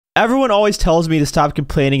Everyone always tells me to stop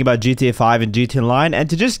complaining about GTA 5 and GTA Online and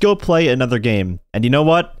to just go play another game. And you know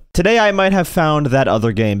what? Today I might have found that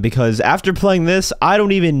other game because after playing this, I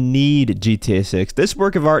don't even need GTA 6. This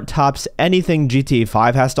work of art tops anything GTA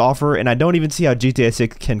 5 has to offer, and I don't even see how GTA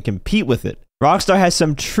 6 can compete with it. Rockstar has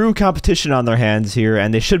some true competition on their hands here,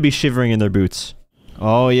 and they should be shivering in their boots.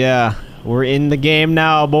 Oh yeah, we're in the game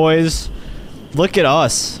now, boys. Look at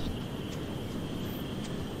us.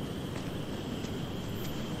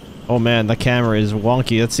 Oh man, the camera is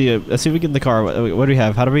wonky. Let's see if we get in the car. What do we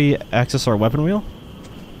have? How do we access our weapon wheel?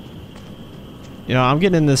 You know, I'm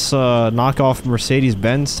getting in this knockoff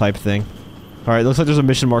Mercedes-Benz type thing. Alright, looks like there's a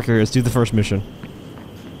mission marker here. Let's do the first mission.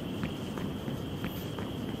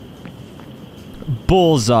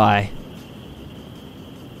 Bullseye.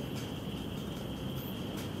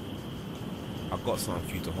 I've got something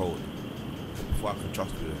for you to hold. Before I can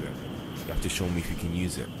trust you with it, you have to show me if you can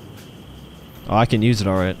use it. Oh, I can use it,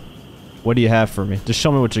 alright. What do you have for me? Just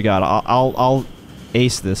show me what you got. I'll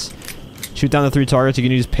ace this. Shoot down the 3 targets. You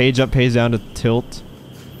can use page up, page down to tilt.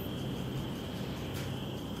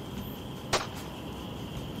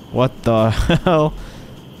 What the hell?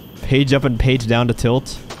 Page up and page down to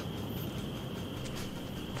tilt.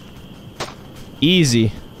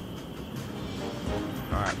 Easy.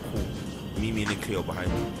 Alright, cool. Meet me in the Clio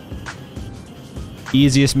behind me.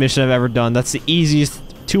 Easiest mission I've ever done. That's the easiest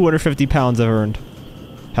 250 pounds I've earned.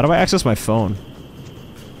 How do I access my phone?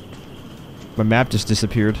 My map just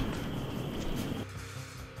disappeared.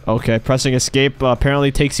 Okay, pressing escape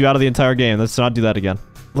apparently takes you out of the entire game. Let's not do that again.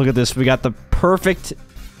 Look at this. We got the perfect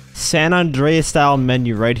San Andreas style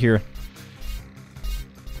menu right here.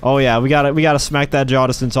 Oh yeah, we gotta smack that jaw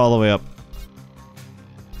distance all the way up.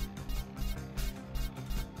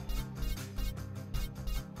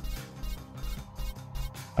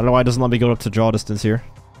 I don't know why it doesn't let me go up to draw distance here.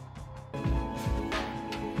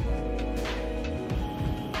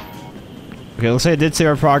 Okay, looks like it did save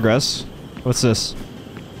our progress. What's this?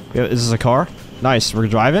 Is this a car? Nice, we're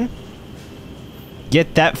driving?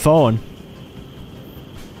 Get that phone.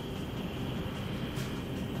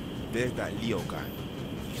 There's that Leo guy.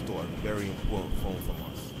 He stole a very important phone from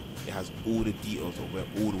us. It has all the details of where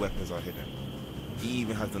all the weapons are hidden. He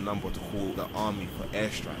even has the number to call the army for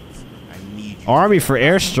airstrikes. I need you. Army for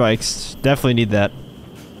airstrikes? Definitely need that.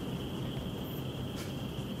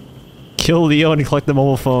 Kill Leo and collect the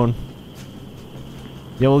mobile phone.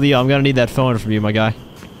 Yo, Leo, I'm gonna need that phone from you, my guy.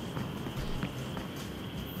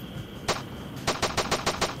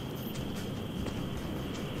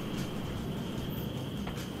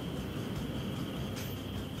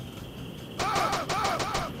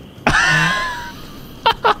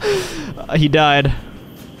 He died.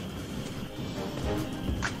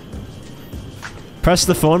 Press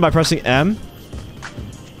the phone by pressing M.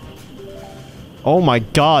 Oh my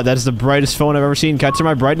god, that is the brightest phone I've ever seen. Can I turn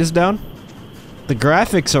my brightness down? The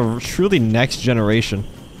graphics are truly next generation.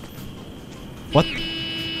 What?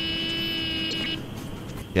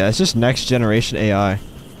 Yeah, it's just next generation AI.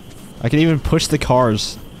 I can even push the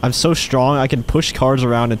cars. I'm so strong, I can push cars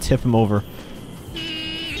around and tip them over.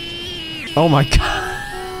 Oh my god.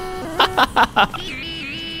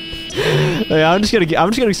 Yeah, I'm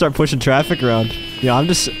just gonna start pushing traffic around. Yeah,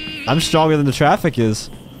 I'm stronger than the traffic is.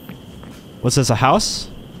 What's this, a house?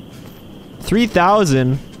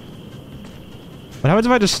 3,000? What happens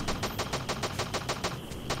if I just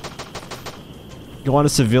go on a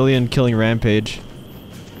civilian killing rampage?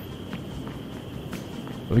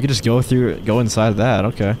 We could just go inside that,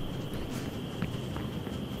 okay.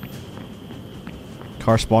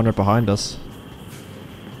 Car spawned right behind us.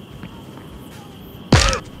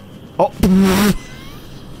 Oh!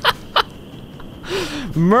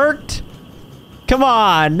 Murked! Come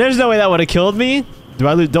on! There's no way that would have killed me!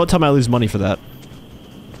 Don't tell me I lose money for that.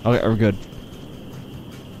 Okay, we're good.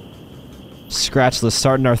 Scratchless,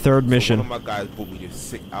 starting our third mission. One of my guys bought me this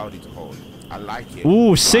sick Audi to hold. I like it.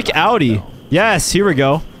 Ooh, sick Audi! Yes, here we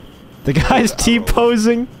go. The guy's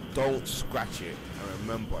T-posing. Don't scratch it, and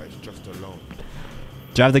remember, it's just a loan.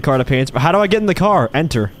 Drive the car to paint. How do I get in the car?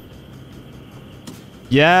 Enter.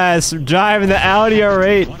 Yes, driving the Audi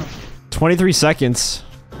R8. 23 seconds.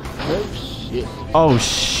 Oh shit. Oh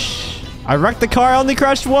shh. I wrecked the car, I only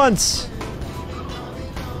crashed once.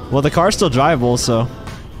 Well, the car's still drivable, so.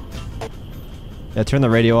 Yeah, turn the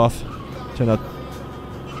radio off. Turn that.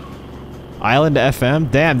 Island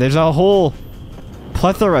FM? Damn, there's a whole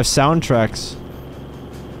plethora of soundtracks.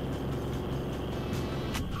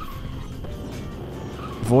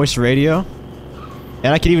 Voice radio. And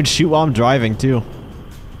I can even shoot while I'm driving, too.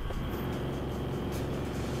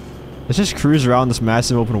 Let's just cruise around this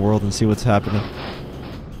massive open world and see what's happening.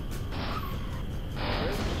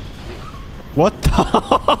 What the?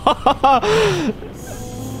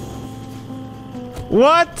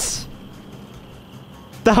 What?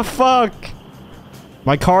 The fuck?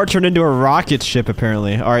 My car turned into a rocket ship,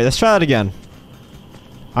 apparently. Alright, let's try that again.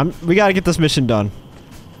 We gotta get this mission done.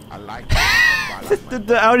 I like that.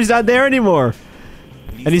 The Audi's not there anymore.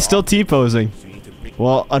 And he's still T-posing.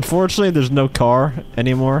 Well, unfortunately, there's no car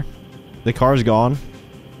anymore. The car's gone.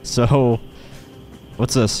 So,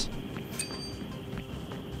 what's this?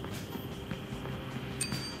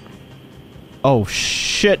 Oh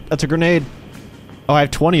shit, that's a grenade. Oh, I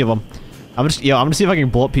have 20 of them. I'm gonna see if I can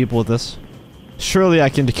blow up people with this. Surely I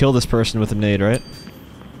can kill this person with a nade, right?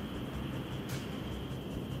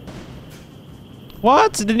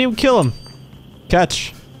 What? It didn't even kill him.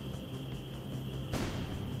 Catch.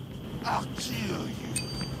 I'll kill you.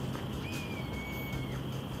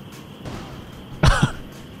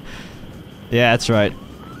 Yeah, that's right.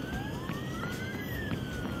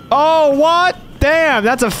 Oh, what? Damn,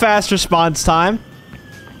 that's a fast response time.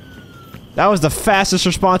 That was the fastest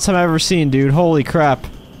response time I've ever seen, dude. Holy crap.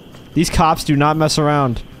 These cops do not mess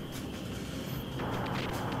around.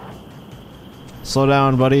 Slow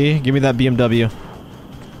down, buddy. Give me that BMW.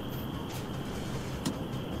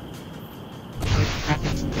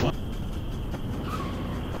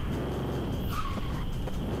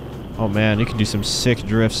 Oh man, you can do some sick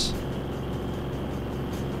drifts.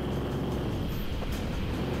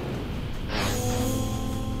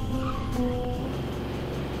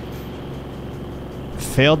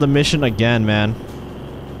 Failed the mission again, man.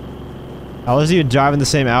 I was even driving the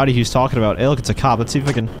same Audi he was talking about. Hey, look, it's a cop. Let's see if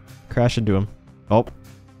I can crash into him. Oh.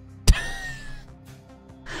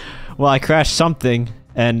 Well, I crashed something,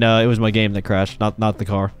 and it was my game that crashed, not the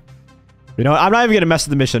car. You know what? I'm not even gonna mess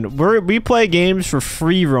with the mission. We play games for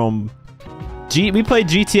free roam. We play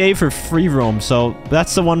GTA for free roam, so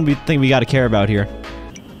that's the one thing we gotta care about here.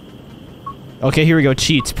 Okay, here we go.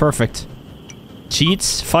 Cheats. Perfect.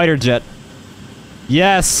 Cheats. Fighter jet.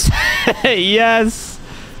 Yes. Yes.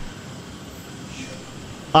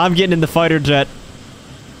 I'm getting in the fighter jet.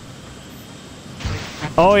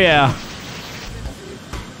 Oh yeah.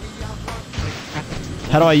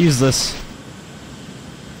 How do I use this?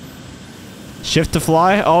 Shift to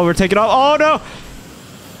fly? Oh, we're taking off. Oh no!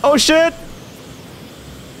 Oh shit!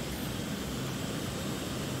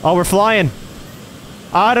 Oh, we're flying.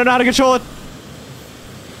 I don't know how to control it.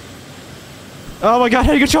 Oh my god,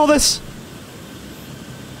 how do you control this?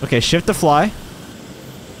 Okay, shift to fly.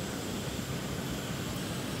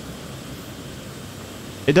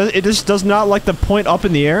 It just does not like the point up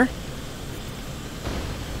in the air.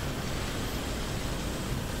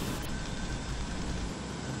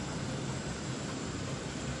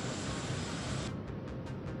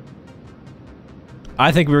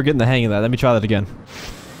 I think we were getting the hang of that. Let me try that again.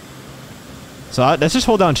 So let's just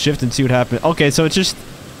hold down shift and see what happens. Okay, so it's just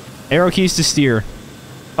arrow keys to steer.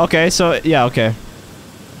 Okay, so yeah, okay.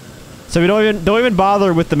 So we don't even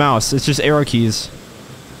bother with the mouse. It's just arrow keys.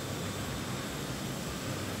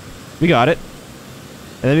 We got it.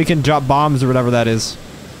 And then we can drop bombs or whatever that is.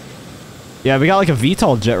 Yeah, we got like a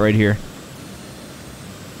VTOL jet right here.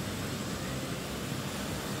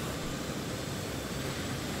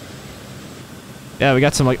 Yeah, we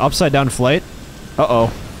got some like upside down flight.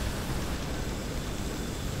 Uh-oh.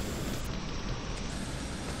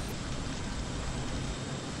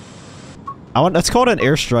 Let's call it an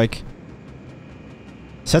airstrike.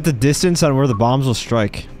 Set the distance on where the bombs will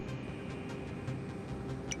strike.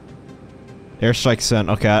 Airstrike sent.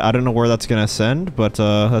 Okay, I don't know where that's gonna send, but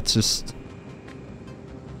let's just...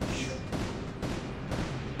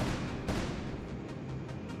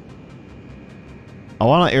 I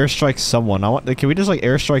want to airstrike someone. Can we just like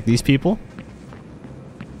airstrike these people?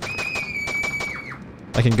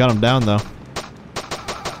 I can gun them down though.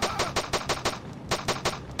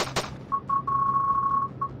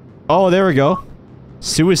 Oh, there we go.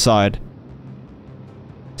 Suicide.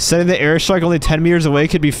 Setting the airstrike only 10 meters away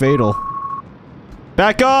could be fatal.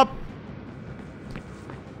 Back up!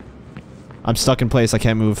 I'm stuck in place. I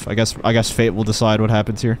can't move. I guess fate will decide what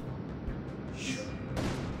happens here.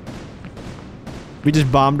 We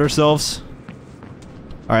just bombed ourselves.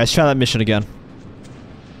 Alright, let's try that mission again.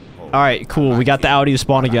 Alright, cool. We got the Audi to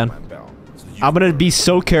spawn again. I'm gonna be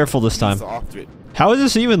so careful this time. How is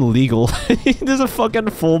this even legal? There's a fucking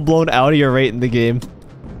full-blown Audi rate in the game.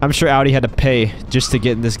 I'm sure Audi had to pay just to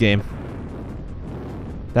get in this game.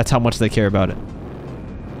 That's how much they care about it.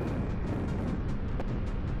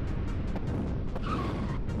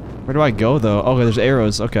 Where do I go, though? Oh, there's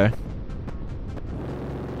arrows. Okay.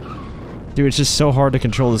 Dude, it's just so hard to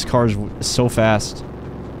control this car so fast.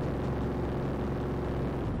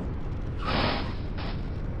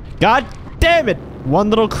 God damn it! One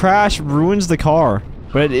little crash ruins the car.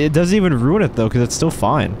 But it doesn't even ruin it though, because it's still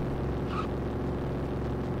fine.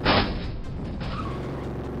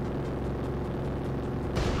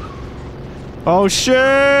 Oh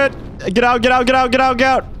shit! Get out, get out, get out, get out, get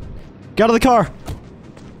out! Get out of the car!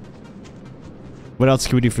 What else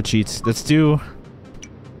can we do for cheats? Let's do...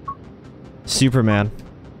 Superman.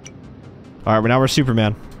 Alright, now we're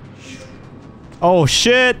Superman. Oh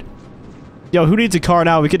shit! Yo, who needs a car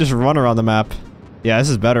now? We could just run around the map. Yeah, this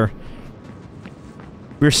is better.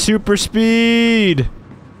 We're super speed!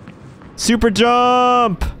 Super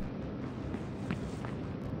jump!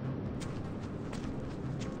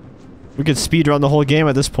 We could speed run the whole game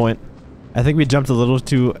at this point. I think we jumped a little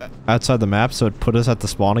too outside the map, so it put us at the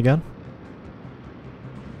spawn again.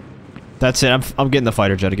 That's it, I'm getting the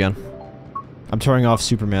fighter jet again. I'm turning off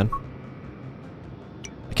Superman.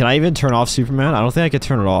 Can I even turn off Superman? I don't think I could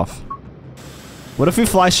turn it off. What if we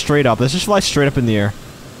fly straight up? Let's just fly straight up in the air.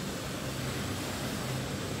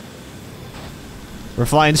 We're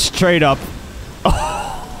flying straight up.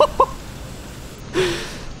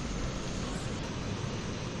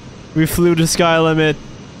 We flew to sky limit.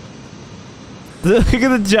 Look at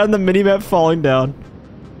the jet on the minimap falling down.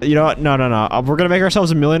 You know what? No, no, no. We're gonna make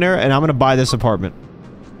ourselves a millionaire, and I'm gonna buy this apartment.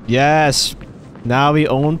 Yes. Now we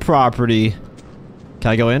own property.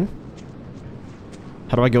 Can I go in?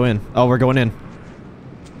 How do I go in? Oh, we're going in.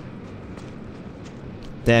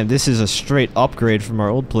 Damn, this is a straight upgrade from our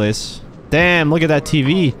old place. Damn, look at that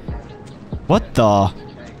TV. What the?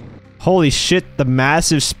 Holy shit, the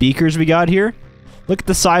massive speakers we got here. Look at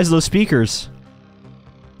the size of those speakers.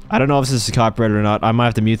 I don't know if this is copyrighted or not. I might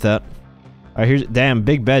have to mute that. Alright, here's... Damn,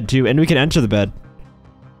 big bed too. And we can enter the bed.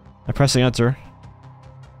 I'm pressing enter.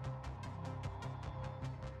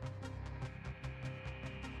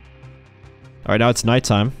 Alright, now it's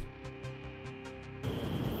nighttime.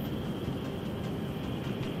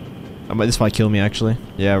 This might kill me, actually.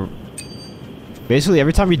 Yeah. Basically,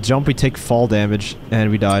 every time we jump, we take fall damage.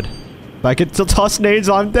 And we died. But I could still toss nades,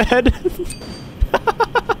 I'm dead.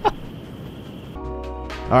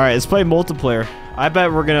 Alright, let's play multiplayer. I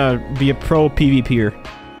bet we're gonna be a pro PvPer.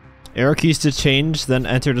 Arrow keys to change, then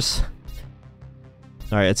enter this.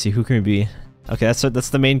 Alright, let's see, who can we be? Okay, that's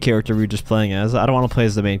the main character we were just playing as. I don't want to play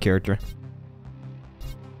as the main character.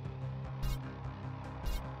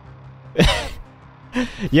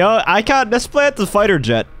 Yo, I can't. Let's play at the fighter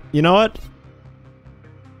jet. You know what?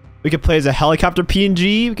 We could play as a helicopter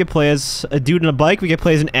PNG. We could play as a dude on a bike. We could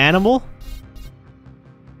play as an animal.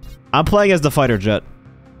 I'm playing as the fighter jet.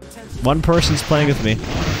 One person's playing with me.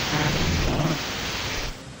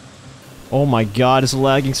 Oh my god, it's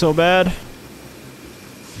lagging so bad.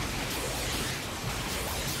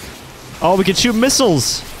 Oh, we can shoot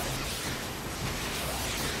missiles.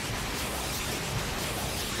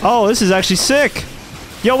 Oh, this is actually sick.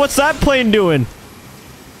 Yo, what's that plane doing?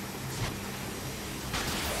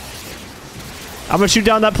 I'm gonna shoot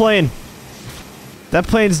down that plane. That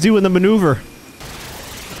plane's doing the maneuver.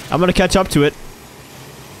 I'm gonna catch up to it.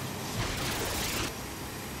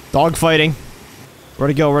 Dogfighting.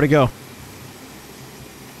 Where'd it go? Where'd it go?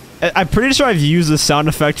 I'm pretty sure I've used the sound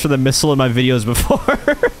effect for the missile in my videos before.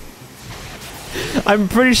 I'm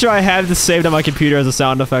pretty sure I have this saved on my computer as a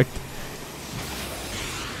sound effect.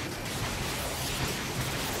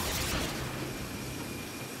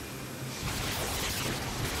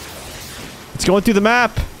 It's going through the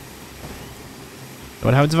map!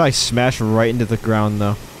 What happens if I smash right into the ground,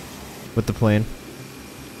 though? With the plane?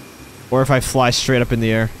 Or if I fly straight up in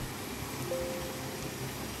the air?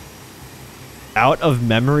 Out of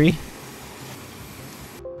memory?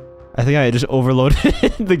 I think I just overloaded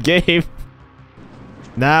the game.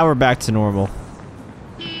 Now we're back to normal.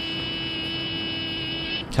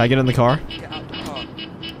 Can I get in the car? Get out the car.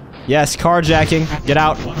 Yes, carjacking. Get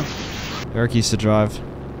out. Eric used to drive.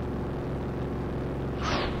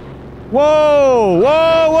 Whoa!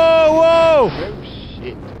 Whoa! Whoa! Whoa! Oh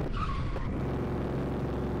shit.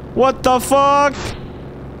 What the fuck?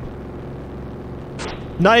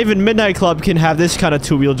 Not even Midnight Club can have this kind of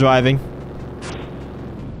two-wheel driving.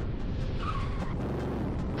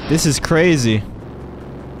 This is crazy.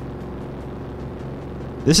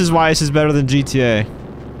 This is why this is better than GTA.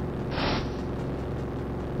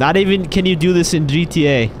 Not even can you do this in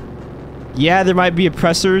GTA. Yeah, there might be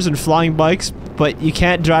oppressors and flying bikes, but you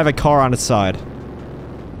can't drive a car on its side.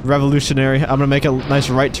 Revolutionary. I'm gonna make a nice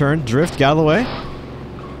right turn. Drift, get out of the way.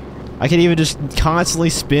 I can even just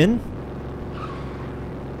constantly spin.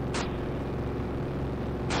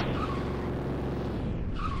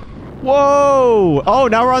 Whoa! Oh,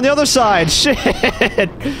 now we're on the other side. Shit!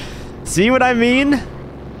 See what I mean?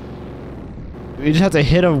 We just have to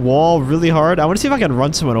hit a wall really hard. I want to see if I can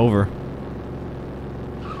run someone over.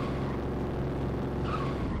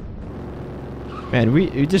 Man,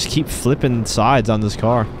 we just keep flipping sides on this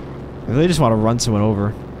car. I really just want to run someone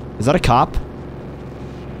over. Is that a cop?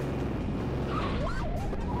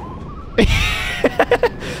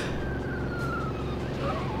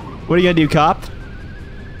 What are you gonna do, cop?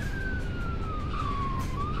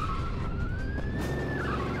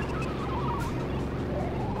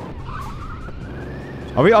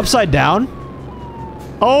 Are we upside down?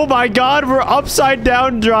 Oh my god, we're upside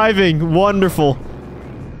down driving. Wonderful.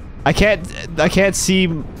 I can't see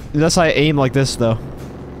unless I aim like this though.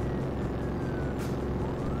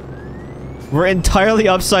 We're entirely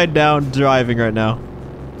upside down driving right now.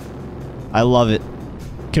 I love it.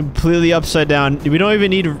 Completely upside down. We don't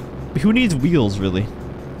even need... Who needs wheels, really?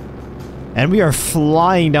 And we are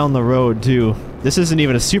flying down the road, too. This isn't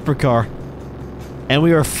even a supercar. And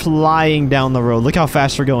we are flying down the road. Look how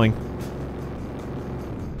fast we're going.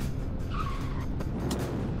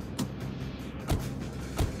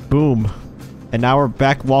 Boom. And now we're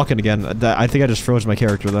back walking again. I think I just froze my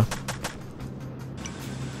character, though.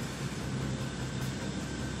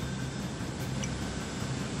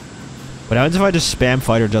 What happens if I just spam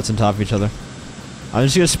fighter jets on top of each other? I'm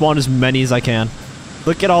just gonna spawn as many as I can.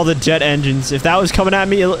 Look at all the jet engines. If that was coming at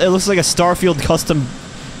me, it looks like a Starfield custom...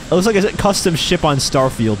 It looks like a custom ship on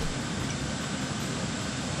Starfield.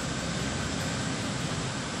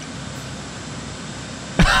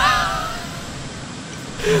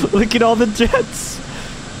 Look at all the jets.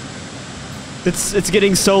 It's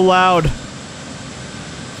getting so loud.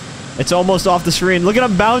 It's almost off the screen. Look at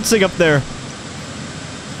them bouncing up there.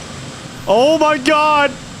 Oh my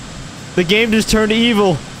god! The game just turned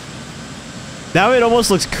evil. Now it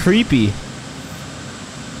almost looks creepy.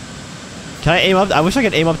 Can I aim up? I wish I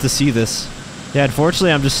could aim up to see this. Yeah,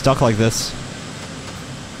 unfortunately I'm just stuck like this.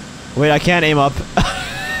 Wait, I can't aim up.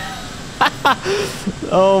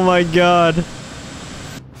 Oh my god.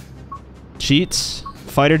 Cheats.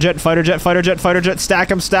 Fighter jet, fighter jet, fighter jet, fighter jet. Stack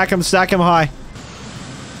them, stack them, stack them high.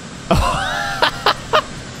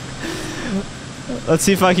 Let's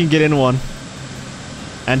see if I can get in one.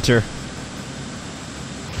 Enter.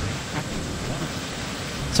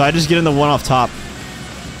 So I just get in the one off top.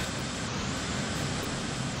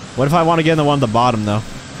 What if I want to get in the one at the bottom, though?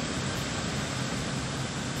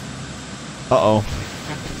 Uh-oh.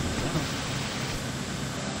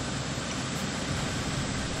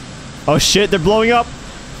 Oh shit, they're blowing up!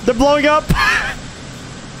 They're blowing up!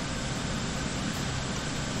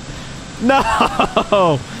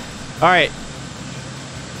 No! Alright.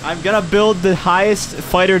 I'm gonna build the highest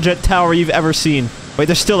fighter jet tower you've ever seen. Wait,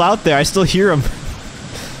 they're still out there. I still hear them.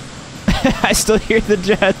 I still hear the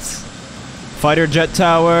jets. Fighter jet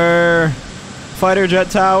tower. Fighter jet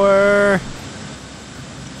tower.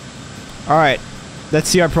 Alright. Let's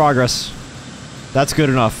see our progress. That's good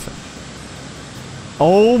enough.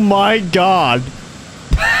 Oh my god.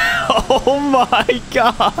 Oh my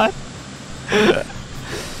god.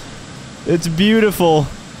 It's beautiful.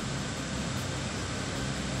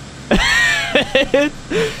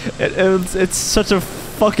 It's such a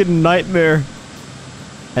fucking nightmare.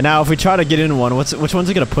 And now if we try to get in one, which one's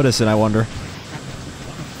it gonna put us in, I wonder?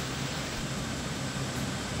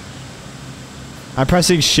 I'm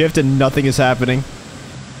pressing shift and nothing is happening.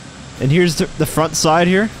 And here's the front side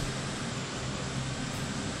here.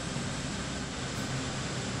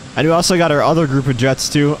 And we also got our other group of jets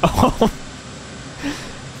too.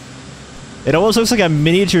 It almost looks like a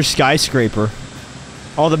miniature skyscraper.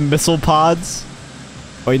 All the missile pods.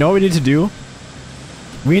 Oh, you know what we need to do?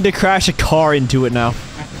 We need to crash a car into it now.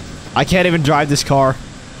 I can't even drive this car.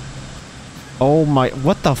 Oh my...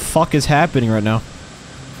 What the fuck is happening right now?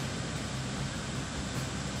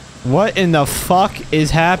 What in the fuck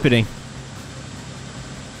is happening?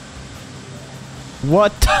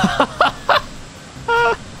 What?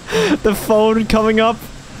 The phone coming up.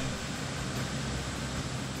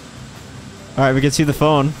 Alright, we can see the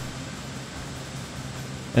phone.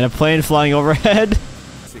 And a plane flying overhead.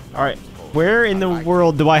 Alright, where in the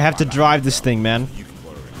world do I have to drive this thing, man?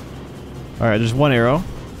 Alright, there's one arrow.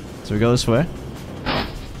 So we go this way.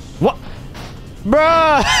 What?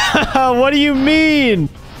 Bruh! What do you mean?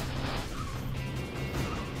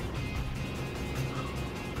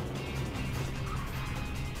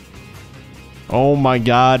 Oh my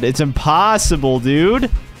god, it's impossible, dude.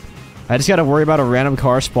 I just gotta worry about a random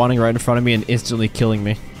car spawning right in front of me and instantly killing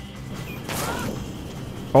me.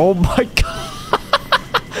 Oh my god.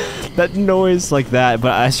 That noise like that,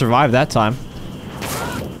 but I survived that time.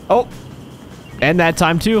 Oh. And that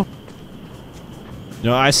time too. You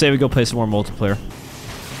know, I say we go play some more multiplayer.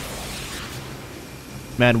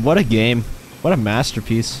 Man, what a game. What a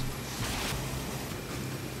masterpiece.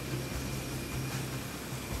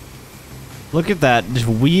 Look at that, just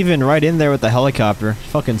weaving right in there with the helicopter.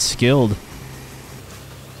 Fucking skilled.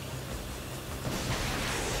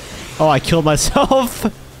 Oh, I killed myself.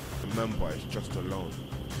 Remember, it's just a loan.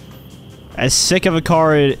 As sick of a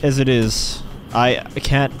car as it is, I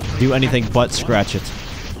can't do anything but scratch it.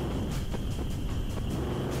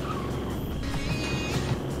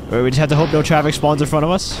 Wait, we just have to hope no traffic spawns in front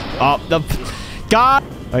of us? Oh, the... God!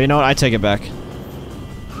 Oh, you know what? I take it back.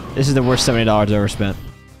 This is the worst $70 I've ever spent.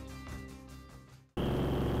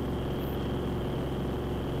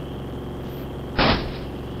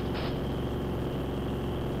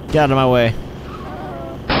 Get out of my way.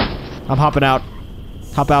 I'm hopping out.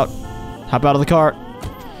 Hop out. Hop out of the car.